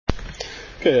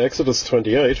Okay, Exodus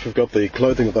 28, we've got the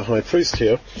clothing of the high priest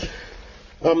here.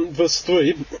 Verse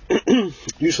 3,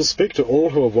 You shall speak to all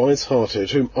who are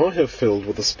wise-hearted, whom I have filled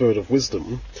with the spirit of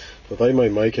wisdom, that they may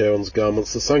make Aaron's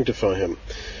garments to sanctify him.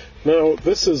 Now,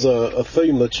 this is a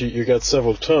theme that you get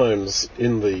several times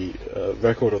in the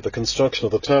record of the construction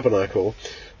of the tabernacle,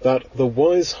 that the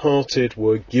wise-hearted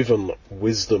were given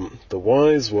wisdom. The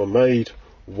wise were made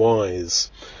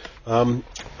wise.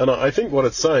 And I think what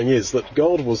it's saying is that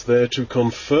God was there to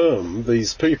confirm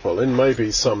these people in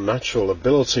maybe some natural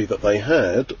ability that they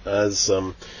had, as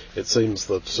it seems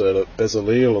that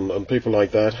Bezaleel and people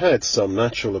like that had some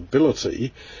natural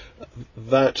ability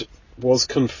that was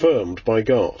confirmed by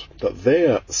God, that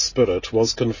their spirit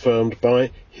was confirmed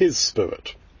by His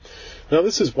Spirit. Now,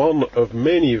 this is one of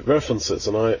many references,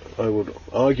 and I would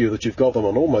argue that you've got them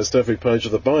on almost every page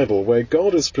of the Bible, where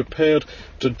God is prepared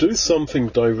to do something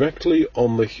directly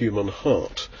on the human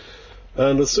heart.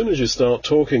 And as soon as you start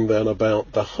talking then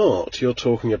about the heart, you're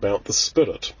talking about the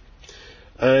spirit.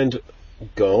 And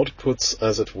God puts,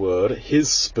 as it were,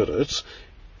 His Spirit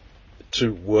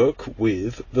to work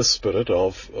with the spirit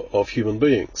of human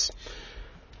beings.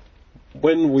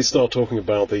 When we start talking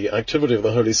about the activity of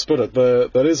the Holy Spirit,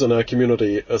 there is in our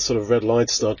community a sort of red light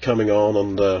start coming on,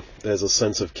 and there's a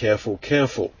sense of careful.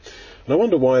 And I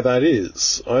wonder why that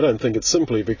is. I don't think it's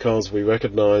simply because we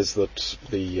recognize that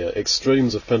the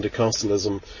extremes of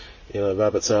Pentecostalism,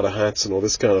 rabbits out of hats and all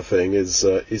this kind of thing,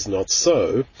 is not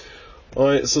so.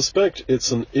 I suspect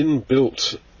it's an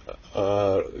inbuilt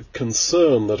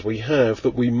concern that we have,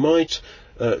 that we might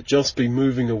just be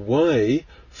moving away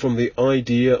from the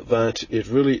idea that it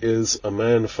really is a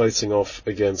man facing off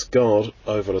against God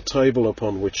over a table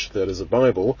upon which there is a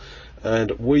Bible,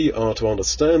 and we are to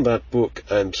understand that book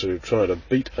and to try to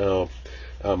beat our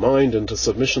mind into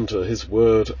submission to His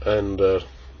Word, and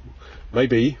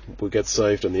maybe we'll get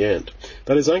saved in the end.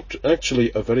 That is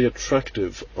actually a very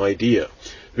attractive idea,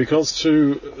 because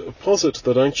to posit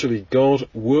that actually God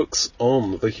works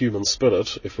on the human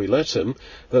spirit, if we let Him,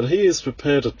 that He is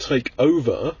prepared to take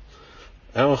over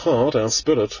our heart, our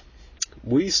spirit,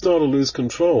 we start to lose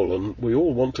control, and we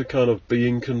all want to kind of be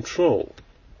in control.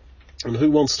 And who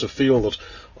wants to feel that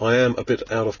I am a bit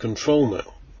out of control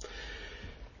now?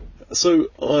 So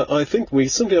I think we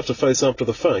simply have to face up to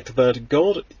the fact that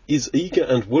God is eager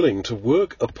and willing to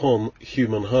work upon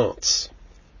human hearts.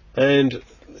 And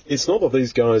it's not that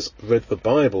these guys read the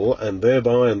Bible and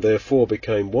thereby and therefore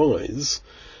became wise.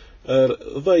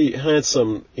 They had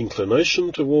some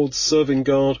inclination towards serving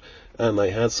God, and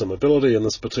they had some ability in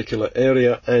this particular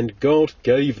area, and God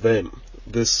gave them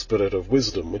this spirit of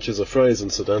wisdom, which is a phrase,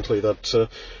 incidentally, that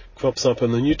crops up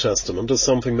in the New Testament as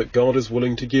something that God is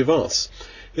willing to give us.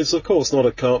 It's, of course, not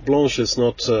a carte blanche, it's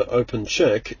not open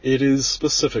check. It is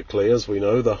specifically, as we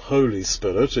know, the Holy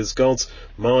Spirit is God's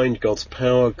mind, God's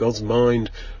power, God's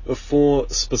mind for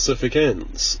specific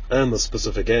ends. And the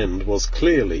specific end was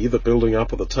clearly the building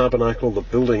up of the tabernacle, the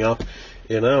building up,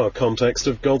 in our context,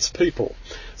 of God's people.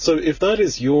 So if that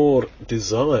is your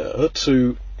desire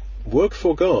to work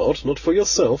for God, not for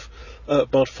yourself,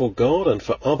 but for God and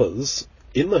for others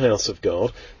in the house of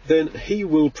God, then He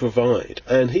will provide,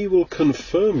 and He will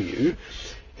confirm you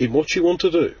in what you want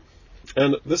to do.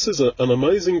 And this is an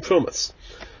amazing promise.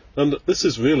 And this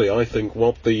is really, I think,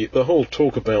 what the whole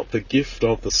talk about the gift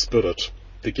of the Spirit,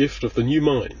 the gift of the new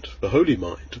mind, the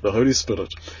Holy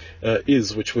Spirit,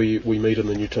 is, which we meet in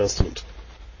the New Testament.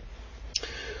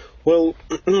 Well,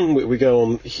 we go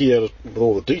on here with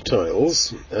all the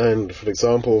details, and for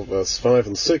example, verse 5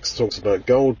 and 6 talks about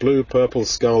gold, blue, purple,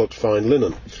 scarlet, fine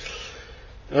linen.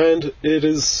 And it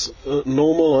is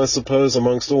normal, I suppose,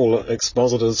 amongst all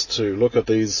expositors to look at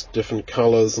these different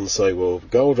colours and say, well,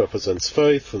 gold represents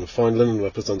faith, and fine linen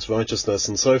represents righteousness,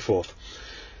 and so forth.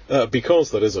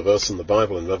 Because there is a verse in the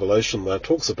Bible in Revelation that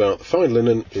talks about the fine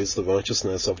linen is the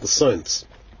righteousness of the saints.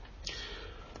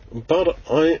 But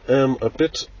I am a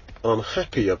bit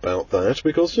unhappy about that,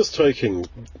 because just taking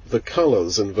the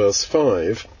colours in verse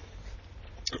 5,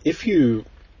 if you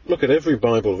look at every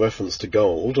Bible reference to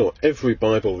gold, or every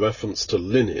Bible reference to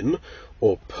linen,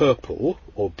 or purple,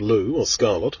 or blue, or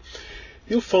scarlet,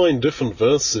 you'll find different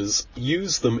verses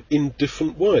use them in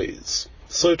different ways.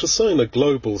 So to say in a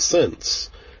global sense,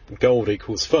 gold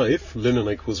equals faith, linen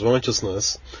equals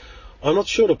righteousness, I'm not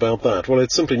sure about that. Well,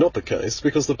 it's simply not the case,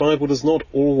 because the Bible does not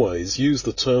always use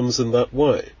the terms in that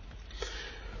way.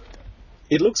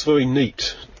 It looks very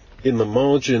neat in the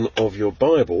margin of your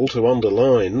Bible to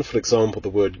underline, for example, the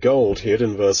word gold here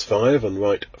in verse 5 and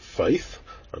write faith,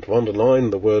 and to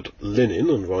underline the word linen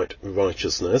and write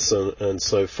righteousness, and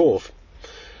so forth.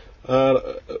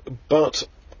 But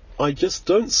I just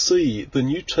don't see the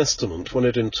New Testament, when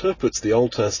it interprets the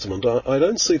Old Testament, I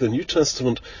don't see the New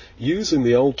Testament using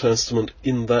the Old Testament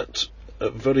in that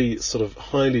very sort of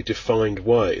highly defined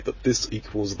way, that this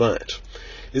equals that.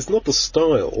 It's not the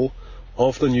style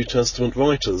of the New Testament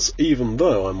writers, even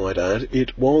though, I might add,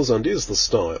 it was and is the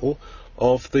style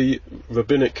of the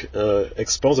rabbinic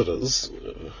expositors,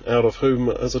 out of whom,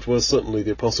 as it were, certainly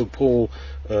the Apostle Paul,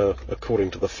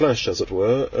 according to the flesh, as it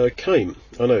were, came.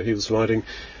 I know he was writing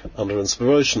under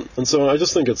inspiration, and so I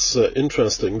just think it's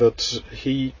interesting that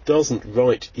he doesn't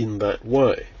write in that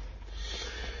way.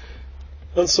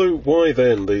 And so why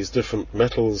then these different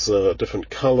metals, different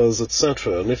colours,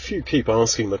 etc.? And if you keep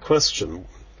asking the question,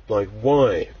 like,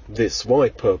 why this, why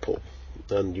purple?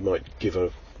 And you might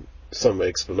give some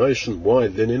explanation, why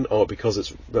linen? Oh, because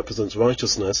it represents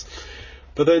righteousness.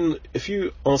 But then, if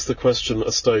you ask the question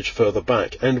a stage further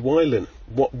back, and why linen?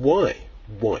 Why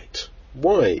white?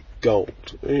 Why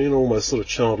gold? In almost sort of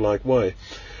childlike way.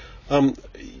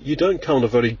 You don't come to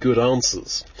very good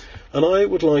answers. And I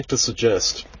would like to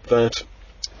suggest that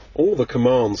all the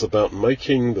commands about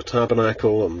making the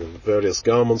tabernacle and the various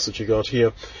garments that you got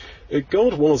here,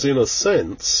 God was, in a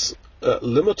sense,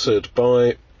 limited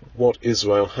by what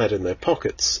Israel had in their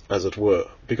pockets, as it were,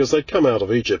 because they'd come out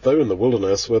of Egypt. They were in the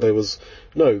wilderness where there was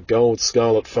no gold,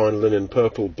 scarlet, fine linen,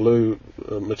 purple, blue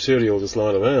material just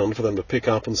lying around for them to pick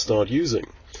up and start using.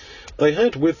 They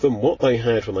had with them what they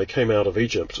had when they came out of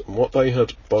Egypt and what they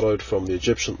had borrowed from the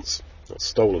Egyptians, or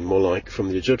stolen more like from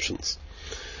the Egyptians.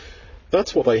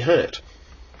 That's what they had.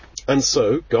 And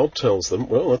so God tells them,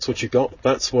 well, that's what you got,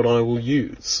 that's what I will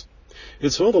use.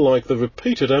 It's rather like the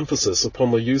repeated emphasis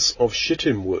upon the use of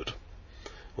shittim wood,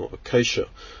 or acacia.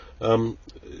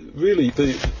 Really,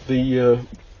 the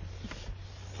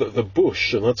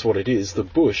bush, and that's what it is, the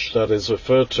bush that is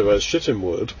referred to as shittim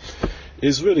wood,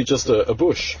 is really just a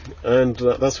bush, and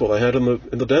that's what they had in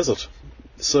the desert.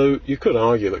 So you could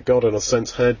argue that God, in a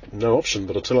sense, had no option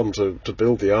but to tell them to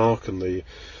build the ark and the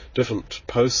different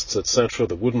posts, etc.,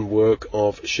 the wooden work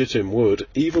of shittim wood,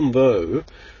 even though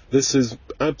this is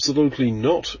absolutely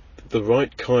not the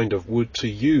right kind of wood to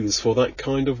use for that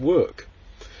kind of work.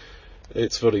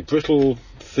 It's very brittle,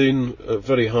 thin,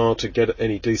 very hard to get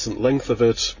any decent length of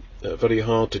it, very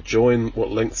hard to join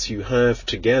what lengths you have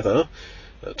together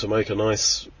to make a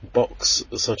nice box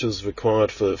such as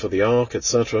required for the ark,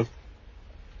 etc.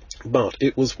 But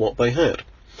it was what they had.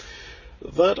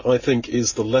 That, I think,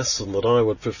 is the lesson that I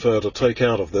would prefer to take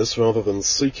out of this, rather than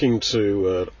seeking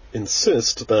to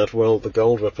insist that, well, the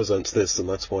gold represents this, and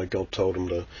that's why God told him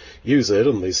to use it,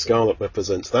 and the scarlet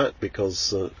represents that,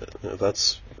 because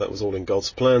that was all in God's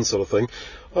plan, sort of thing.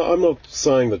 I'm not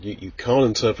saying that you can't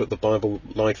interpret the Bible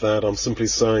like that. I'm simply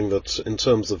saying that in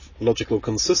terms of logical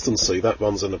consistency, that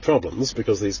runs into problems,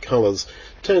 because these colours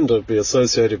tend to be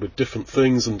associated with different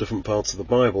things in different parts of the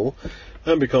Bible,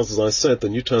 and because, as I said, the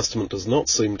New Testament does not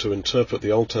seem to interpret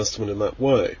the Old Testament in that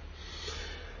way.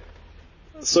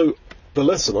 So the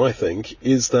lesson, I think,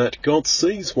 is that God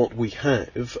sees what we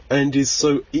have and is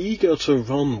so eager to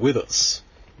run with us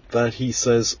that he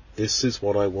says, this is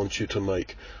what I want you to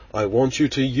make. I want you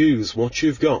to use what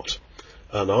you've got,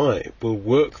 and I will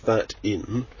work that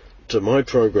in to my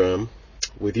program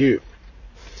with you.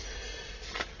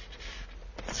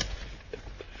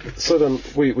 So then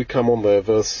we come on there,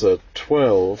 verse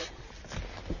 12,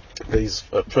 these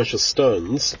precious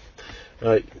stones.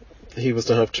 He was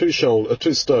to have two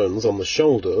stones on the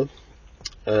shoulder,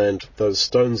 and those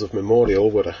stones of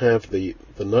memorial were to have the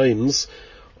names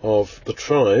of the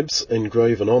tribes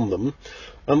engraven on them.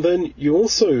 And then you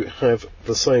also have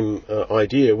the same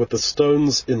idea with the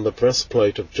stones in the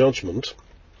breastplate of judgment,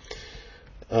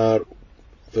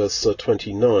 verse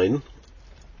 29.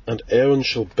 And Aaron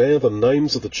shall bear the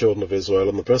names of the children of Israel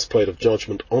on the breastplate of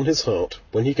judgment on his heart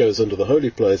when he goes into the holy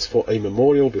place for a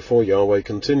memorial before Yahweh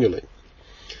continually.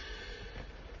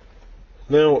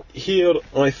 Now, here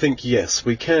I think, yes,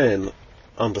 we can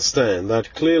understand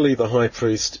that clearly the high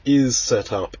priest is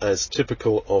set up as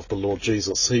typical of the Lord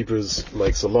Jesus. Hebrews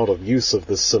makes a lot of use of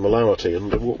this similarity,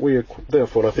 and we are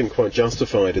therefore, I think, quite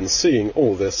justified in seeing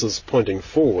all this as pointing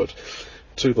forward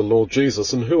to the Lord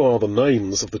Jesus. And who are the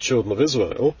names of the children of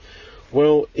Israel?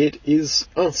 Well, it is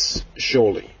us,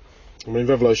 surely. I mean,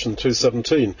 Revelation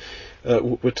 2:17,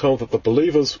 we're told that the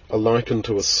believers are likened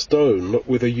to a stone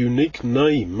with a unique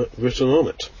name written on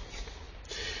it.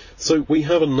 So we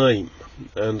have a name,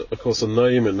 and of course a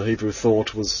name in Hebrew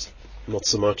thought was not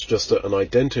so much just an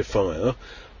identifier,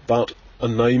 but a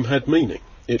name had meaning.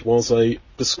 It was a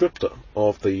descriptor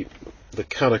of the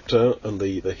character and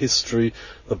the history,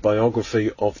 the biography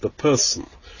of the person.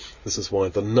 This is why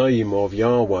the name of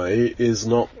Yahweh is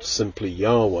not simply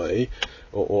Yahweh,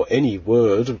 or any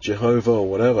word of Jehovah or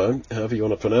whatever, however you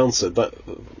want to pronounce it.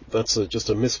 That's just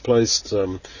a misplaced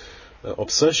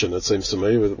obsession, it seems to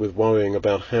me, with worrying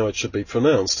about how it should be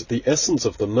pronounced. The essence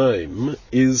of the name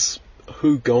is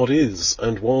who God is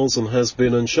and was and has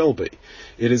been and shall be.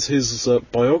 It is his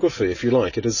biography, if you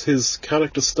like. It is his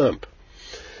character stamp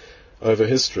over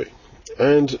history.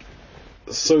 And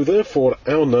so therefore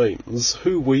our names,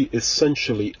 who we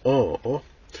essentially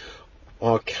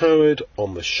are carried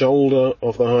on the shoulder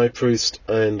of the high priest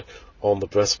and on the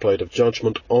breastplate of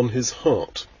judgment on his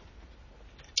heart.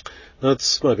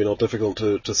 That's maybe not difficult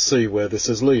to see where this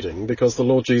is leading, because the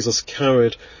Lord Jesus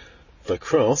carried the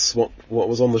cross. What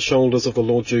was on the shoulders of the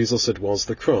Lord Jesus? It was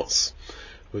the cross,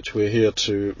 which we're here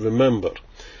to remember.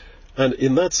 And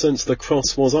in that sense, the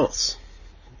cross was us.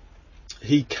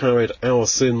 He carried our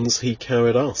sins, he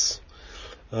carried us.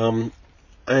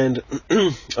 And,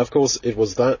 of course, it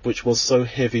was that which was so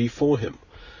heavy for him.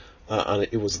 And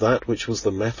it was that which was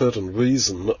the method and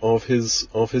reason of his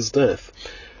death.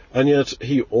 And yet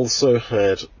he also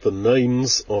had the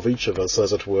names of each of us,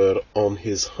 as it were, on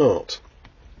his heart.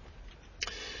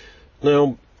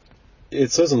 Now,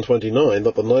 it says in 29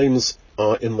 that the names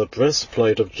are in the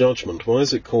breastplate of judgment. Why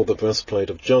is it called the breastplate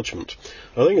of judgment?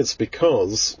 I think it's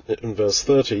because, in verse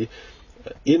 30,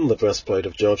 in the breastplate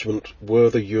of judgment were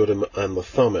the Urim and the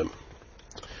Thummim,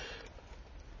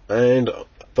 and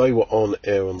they were on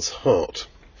Aaron's heart.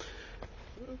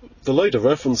 The later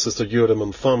references to Urim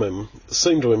and Thummim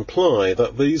seem to imply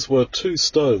that these were two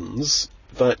stones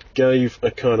that gave a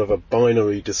kind of a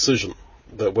binary decision,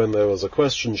 that when there was a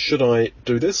question, should I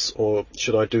do this or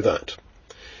should I do that,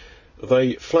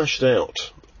 they flashed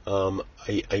out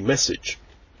a message.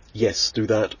 Yes, do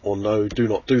that, or no, do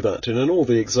not do that. And in all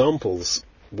the examples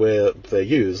where they're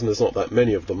used, and there's not that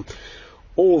many of them,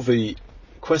 all the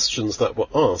questions that were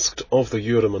asked of the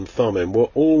Urim and Thummim were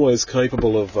always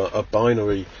capable of a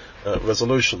binary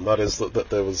resolution. That is, that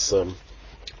there was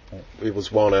it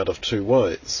was one out of two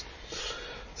ways.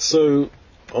 So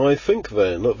I think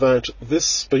then that this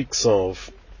speaks of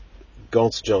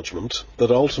God's judgment,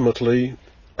 that ultimately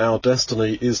our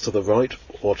destiny is to the right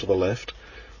or to the left,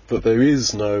 that there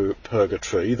is no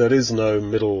purgatory, there is no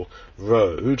middle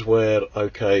road where,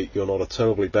 okay, you're not a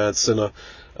terribly bad sinner,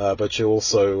 but you're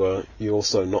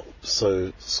also not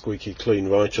so squeaky clean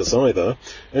righteous either.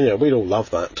 And yeah, we'd all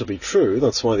love that to be true.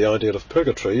 That's why the idea of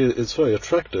purgatory is very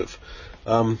attractive.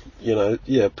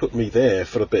 Put me there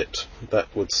for a bit.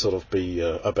 That would sort of be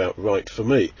about right for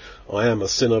me. I am a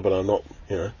sinner, but I'm not,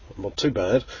 I'm not too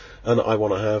bad, and I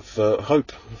want to have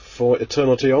hope for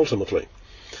eternity ultimately.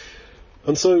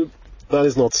 And so that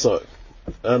is not so.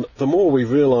 And the more we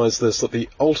realize this, that the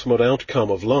ultimate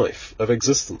outcome of life, of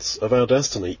existence, of our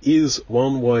destiny, is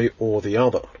one way or the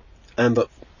other, and that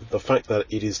the fact that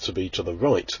it is to be to the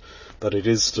right, that it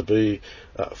is to be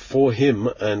for him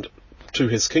and to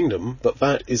his kingdom,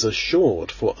 that is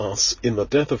assured for us in the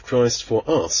death of Christ for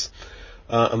us,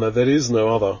 and that there is no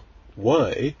other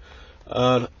way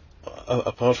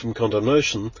apart from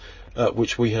condemnation,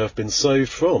 which we have been saved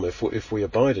from if we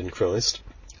abide in Christ.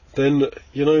 Then,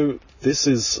 this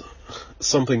is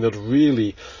something that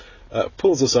really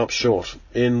pulls us up short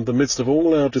in the midst of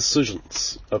all our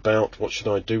decisions about what should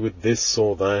I do with this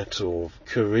or that, or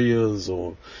careers,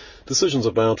 or decisions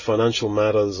about financial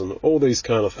matters, and all these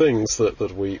kind of things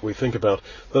that we think about,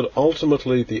 that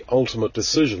ultimately the ultimate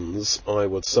decisions, I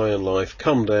would say, in life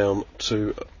come down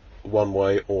to one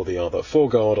way or the other, for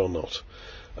God or not,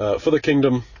 for the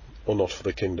kingdom or not for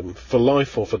the kingdom, for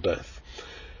life or for death.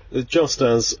 Just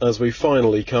as we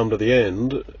finally come to the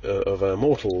end of our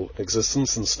mortal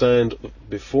existence and stand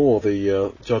before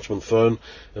the judgment throne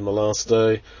in the last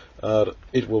day,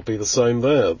 it will be the same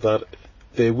there, that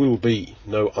there will be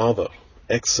no other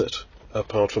exit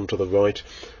apart from to the right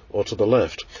or to the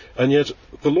left. And yet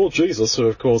the Lord Jesus, who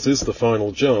of course is the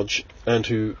final judge, and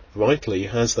who rightly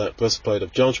has that breastplate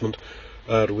of judgment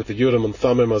with the Urim and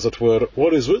Thummim, as it were,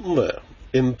 what is written there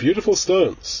in beautiful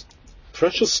stones,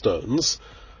 precious stones,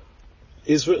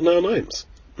 is written our names,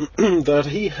 that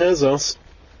he has us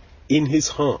in his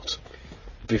heart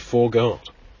before God.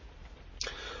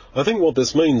 I think what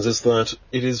this means is that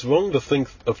it is wrong to think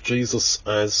of Jesus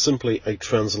as simply a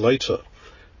translator,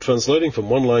 translating from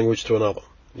one language to another.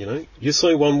 You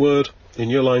say one word in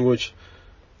your language,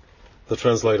 the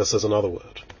translator says another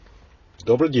word.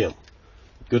 Dobry dzień,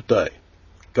 good day.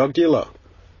 Jak dela,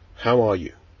 how are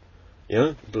you?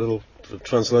 A little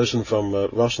translation from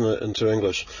Russian into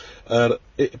English.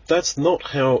 That's not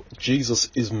how Jesus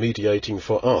is mediating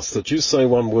for us. That you say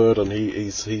one word and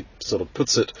he sort of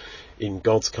puts it in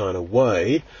God's kind of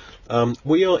way,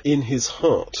 We are in his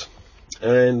heart.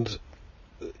 And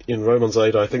in Romans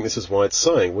 8, I think this is why it's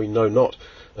saying, we know not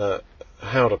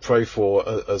how to pray for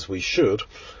as we should,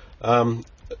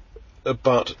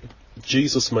 but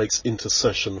Jesus makes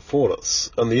intercession for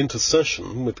us. And the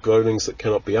intercession, with groanings that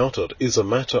cannot be uttered, is a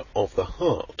matter of the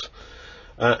heart.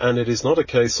 And it is not a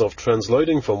case of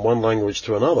translating from one language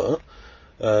to another,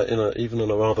 even in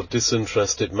a rather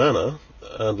disinterested manner,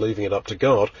 and leaving it up to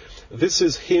God. This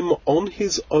is him on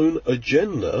his own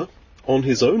agenda,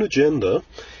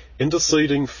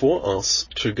 interceding for us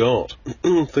to God,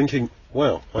 thinking,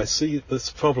 wow, I see this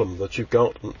problem that you've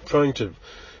got, and praying to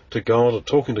God, or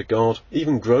talking to God,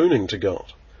 even groaning to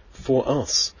God for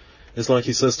us. It's like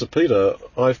he says to Peter,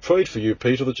 I've prayed for you,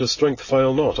 Peter, that your strength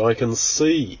fail not. I can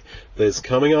see there's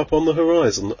coming up on the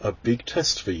horizon a big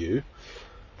test for you.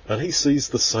 And he sees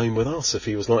the same with us. If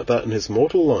he was like that in his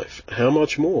mortal life, how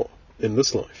much more in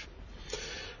this life?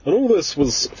 And all this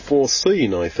was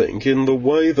foreseen, I think, in the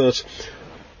way that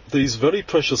these very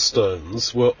precious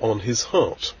stones were on his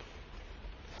heart.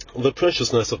 The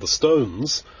preciousness of the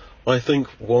stones, I think,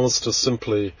 was to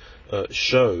simply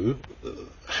show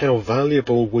how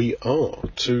valuable we are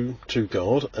to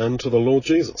God and to the Lord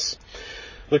Jesus.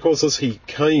 And of course, as he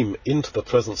came into the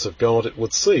presence of God, it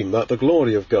would seem that the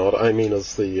glory of God,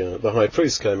 as the high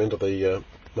priest came into the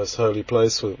most holy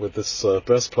place with this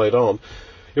breastplate on,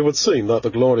 it would seem that the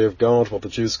glory of God, what the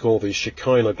Jews call the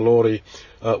Shekinah glory,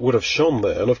 would have shone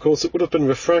there. And of course, it would have been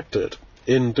refracted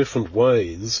in different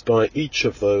ways by each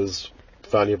of those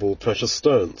valuable precious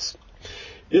stones.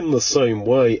 In the same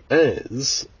way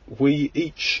as we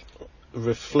each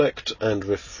reflect and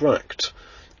refract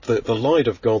the light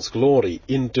of God's glory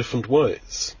in different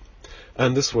ways.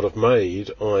 And this would have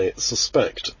made, I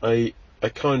suspect, a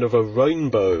kind of a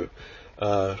rainbow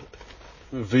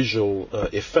visual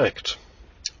effect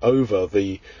over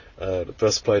the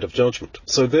breastplate of judgment.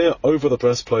 So there, over the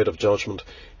breastplate of judgment,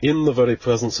 in the very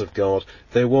presence of God,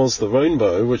 there was the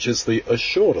rainbow, which is the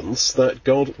assurance that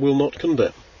God will not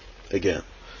condemn again.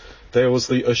 There was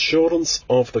the assurance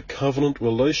of the covenant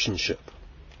relationship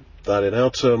that in our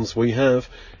terms we have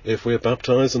if we are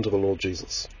baptized into the Lord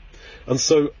Jesus. And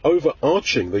so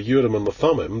overarching the Urim and the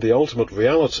Thummim, the ultimate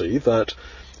reality that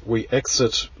we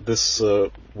exit this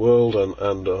world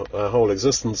and our whole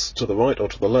existence to the right or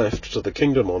to the left, to the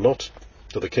kingdom or not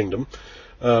to the kingdom,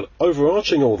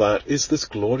 overarching all that is this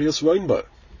glorious rainbow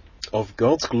of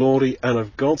God's glory and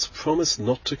of God's promise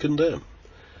not to condemn.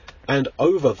 And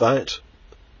over that,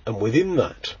 and within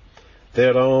that,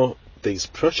 there are these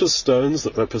precious stones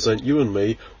that represent you and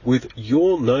me, with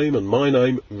your name and my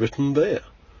name written there,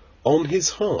 on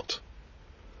his heart.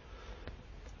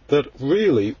 That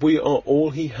really we are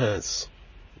all he has.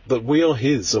 That we are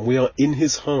his, and we are in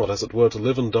his heart, as it were, to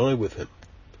live and die with him.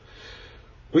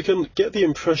 We can get the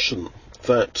impression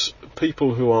that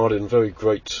people who are in very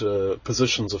great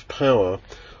positions of power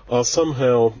are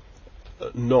somehow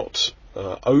not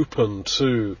open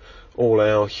to all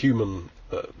our human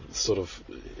sort of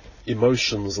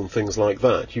emotions and things like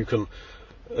that.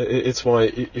 It's why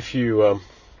if you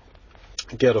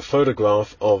get a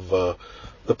photograph of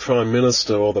the Prime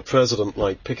Minister or the President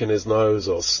like picking his nose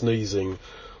or sneezing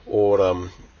or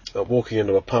walking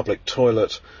into a public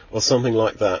toilet or something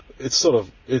like that, it's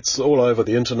all over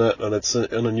the internet and it's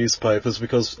in the newspapers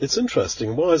because it's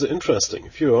interesting. Why is it interesting?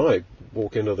 If you or I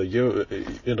walk into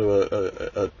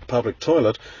a public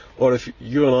toilet, or if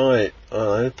you and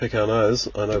I pick our nose,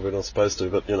 I know we're not supposed to,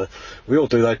 but we all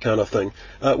do that kind of thing.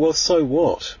 Well, so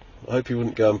what? I hope you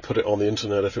wouldn't go and put it on the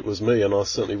internet if it was me, and I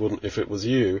certainly wouldn't if it was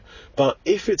you. But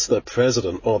if it's the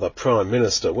President or the Prime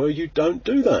Minister, well, you don't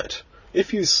do that.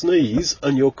 If you sneeze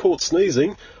and you're caught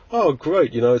sneezing, oh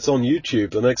great, it's on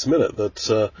YouTube the next minute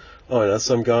that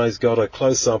some guy's got a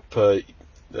close-up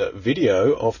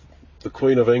video of the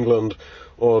Queen of England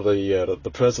or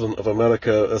the President of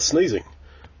America sneezing.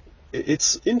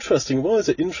 It's interesting. Why is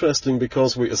it interesting?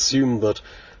 Because we assume that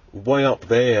way up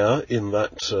there in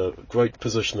that great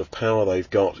position of power they've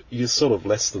got, you're sort of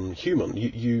less than human.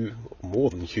 You more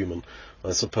than human,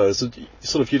 I suppose.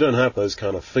 You don't have those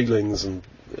kind of feelings and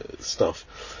stuff.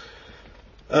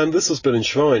 And this has been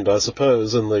enshrined, I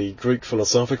suppose, in the Greek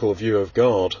philosophical view of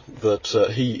God, that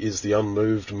he is the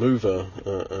unmoved mover,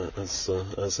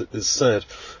 as it is said,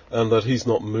 and that he's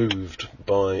not moved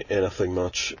by anything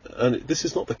much. And this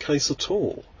is not the case at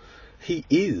all. He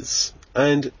is.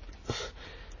 And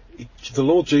the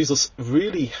Lord Jesus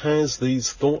really has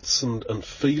these thoughts and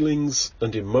feelings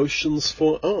and emotions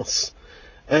for us.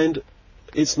 And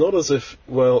it's not as if,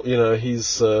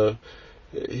 he's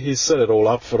He's set it all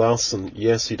up for us, and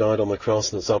yes, he died on the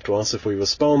cross, and it's up to us if we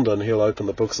respond, and he'll open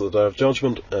the books of the Day of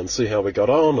Judgment and see how we got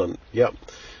on, and he'll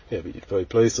be very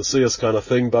pleased to see us kind of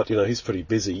thing, but, he's pretty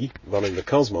busy running the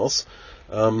cosmos.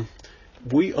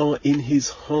 We are in his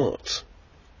heart,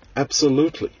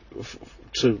 absolutely,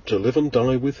 to live and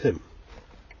die with him.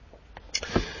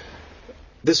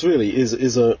 This really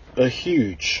is a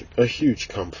huge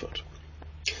comfort.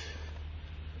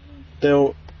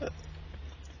 Now,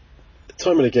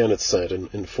 time and again it's said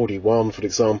in 41, for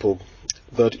example,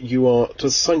 that you are to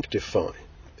sanctify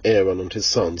Aaron and his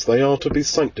sons. They are to be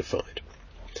sanctified.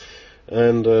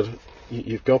 And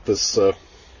you've got this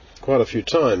quite a few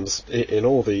times in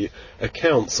all the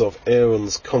accounts of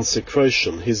Aaron's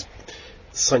consecration, his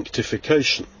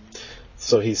sanctification.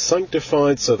 So he's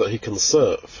sanctified so that he can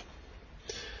serve.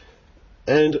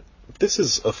 And this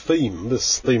is a theme,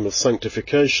 this theme of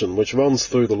sanctification, which runs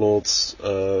through the Lord's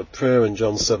prayer in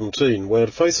John 17, where,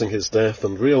 facing his death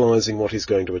and realizing what he's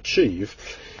going to achieve,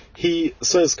 he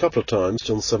says a couple of times,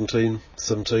 John 17,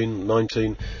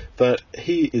 19, that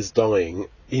he is dying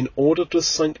in order to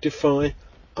sanctify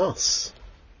us.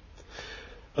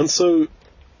 And so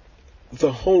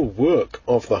the whole work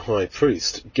of the high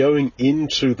priest, going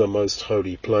into the most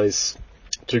holy place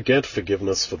to get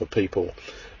forgiveness for the people,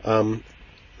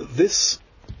 this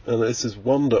is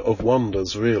wonder of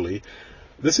wonders, really.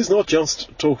 This is not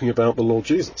just talking about the Lord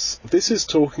Jesus. This is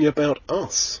talking about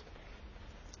us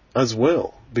as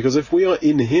well. Because if we are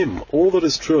in him, all that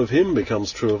is true of him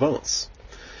becomes true of us.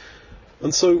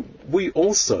 And so we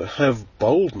also have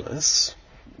boldness,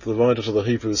 the writer to the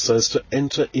Hebrews says, to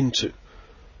enter into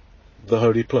the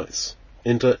holy place,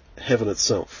 into heaven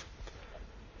itself.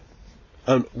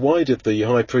 And why did the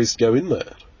high priest go in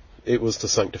there? It was to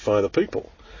sanctify the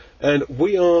people. And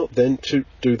we are then to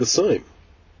do the same.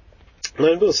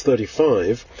 Now in verse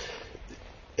 35,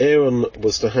 Aaron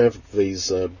was to have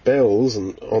these bells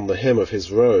on the hem of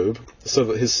his robe, so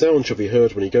that his sound shall be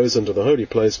heard when he goes into the holy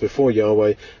place before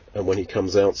Yahweh, and when he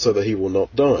comes out, so that he will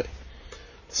not die.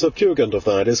 The Septuagint of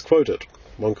that is quoted,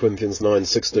 1 Corinthians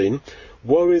 9:16,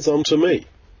 "Woe is unto me,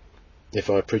 if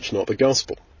I preach not the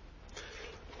gospel."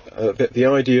 The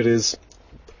idea is,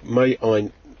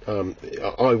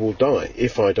 I will die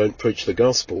if I don't preach the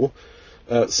gospel.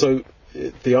 So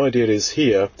the idea is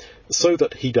here, so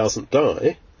that he doesn't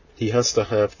die, he has to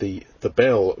have the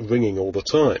bell ringing all the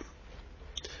time.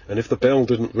 And if the bell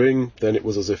didn't ring, then it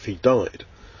was as if he died.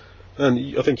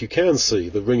 And I think you can see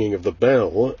the ringing of the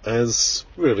bell as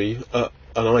really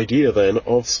an idea then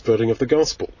of spreading of the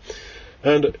gospel.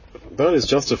 And that is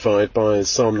justified by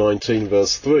Psalm 19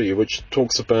 verse 3, which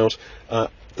talks about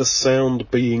the sound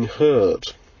being heard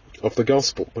of the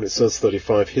gospel. When it says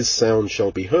 35, his sound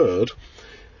shall be heard,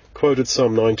 quoted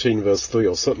Psalm 19 verse 3,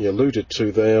 or certainly alluded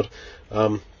to there,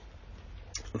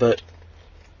 that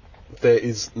there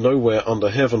is nowhere under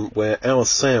heaven where our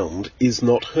sound is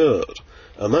not heard.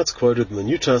 And that's quoted in the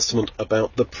New Testament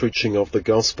about the preaching of the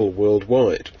gospel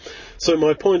worldwide. So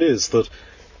my point is that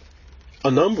a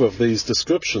number of these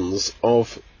descriptions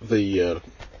of the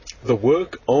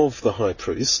work of the high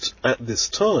priest at this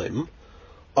time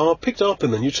are picked up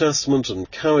in the New Testament and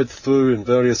carried through in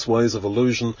various ways of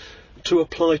allusion to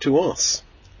apply to us.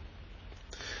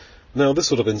 Now,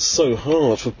 this would have been so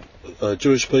hard for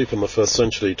Jewish people in the first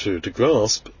century to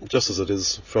grasp, just as it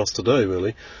is for us today,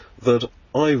 really, that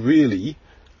I really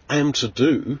am to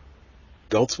do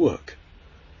God's work,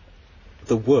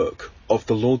 the work of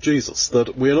the Lord Jesus,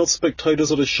 that we are not spectators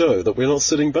at a show, that we are not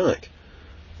sitting back,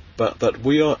 but that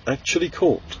we are actually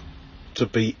called to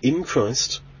be in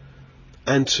Christ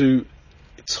and to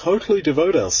totally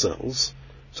devote ourselves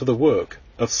to the work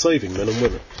of saving men and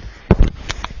women.